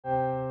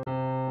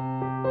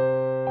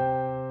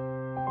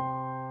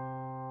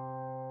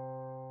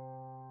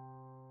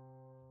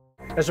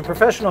As a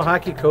professional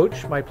hockey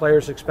coach, my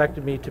players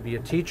expected me to be a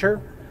teacher,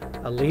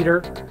 a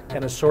leader,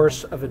 and a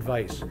source of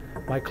advice.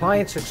 My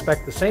clients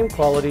expect the same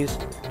qualities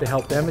to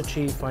help them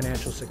achieve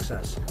financial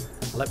success.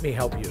 Let me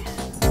help you.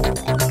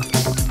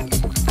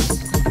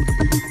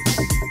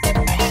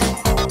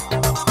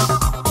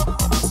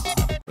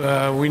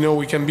 We know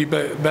we can be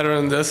better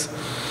than this.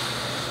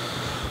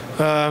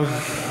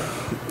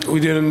 We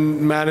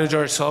didn't manage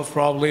ourselves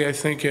probably. I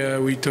think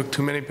we took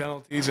too many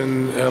penalties,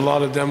 and a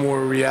lot of them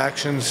were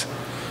reactions.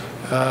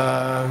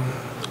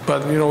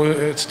 But you know,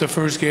 it's the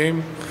first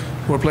game.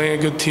 We're playing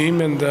a good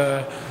team, and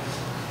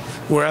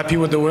we're happy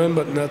with the win,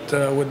 but not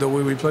with the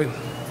way we played.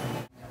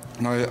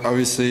 No,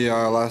 obviously,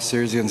 last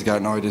series against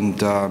Gatineau, I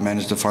didn't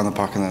manage to find the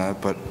puck in the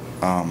net, but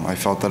I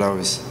felt that I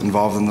was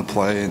involved in the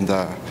play, and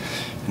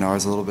you know, I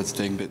was a little bit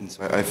sting bitten.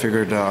 So I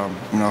figured,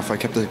 you know, if I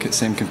kept the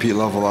same compete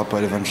level up,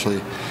 I'd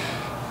eventually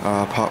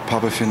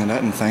pop a few in the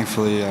net, and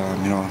thankfully,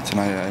 you know,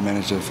 tonight I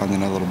managed to find the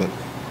net a little bit.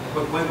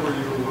 But when were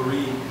you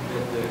worried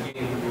that the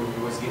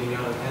game was getting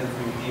out of hand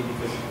for your team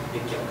because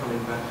it kept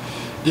coming back?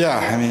 Yeah,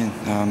 I mean,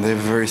 they have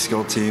a very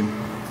skilled team.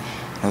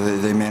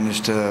 They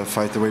managed to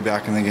fight their way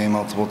back in the game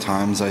multiple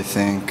times. I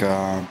think,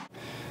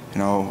 you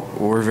know,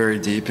 we're very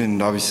deep,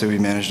 and obviously we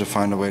managed to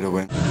find a way to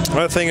win.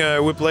 I think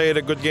we played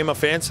a good game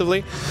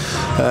offensively.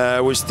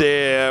 We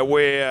stay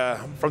away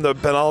from the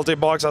penalty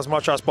box as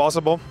much as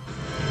possible.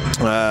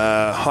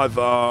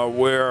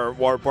 Where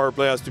our power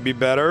play has to be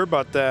better,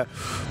 but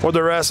for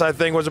the rest, I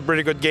think it was a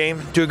pretty good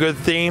game. Two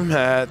good team,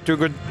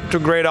 two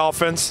great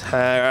offense.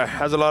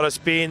 Has a lot of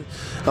speed,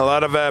 a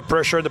lot of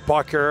pressure. The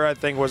puck here, I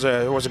think, was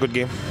a good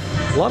game.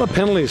 A lot of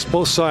penalties,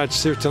 both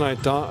sides here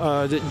tonight.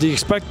 Did you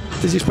expect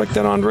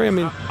that, Andre? I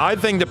mean, I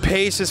think the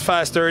pace is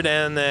faster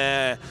than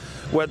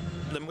what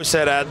the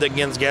Mooseheads had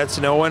against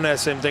Gatineau, and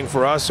same thing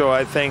for us. So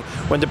I think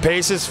when the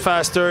pace is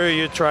faster,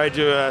 you try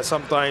to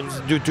sometimes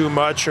do too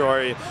much,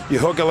 or you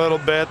hook a little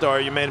bit, or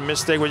you made a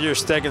mistake with your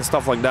stick and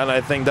stuff like that. I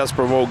think that's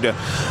provoked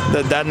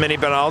that many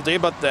penalty.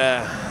 But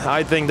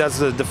I think that's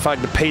the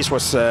fact the pace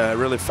was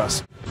really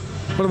fast.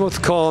 What about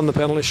the call on the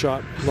penalty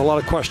shot? A lot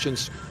of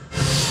questions.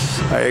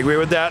 I agree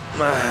with that.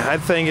 I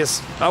think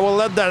I will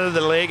let that at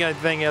the league. I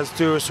think as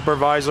two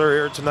supervisor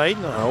here tonight,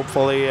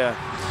 hopefully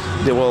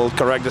they will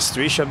correct the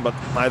situation. But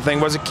I think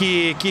it was a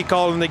key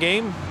call in the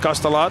game.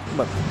 Cost a lot,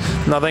 but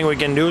nothing we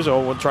can do. So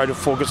we'll try to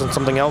focus on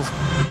something else.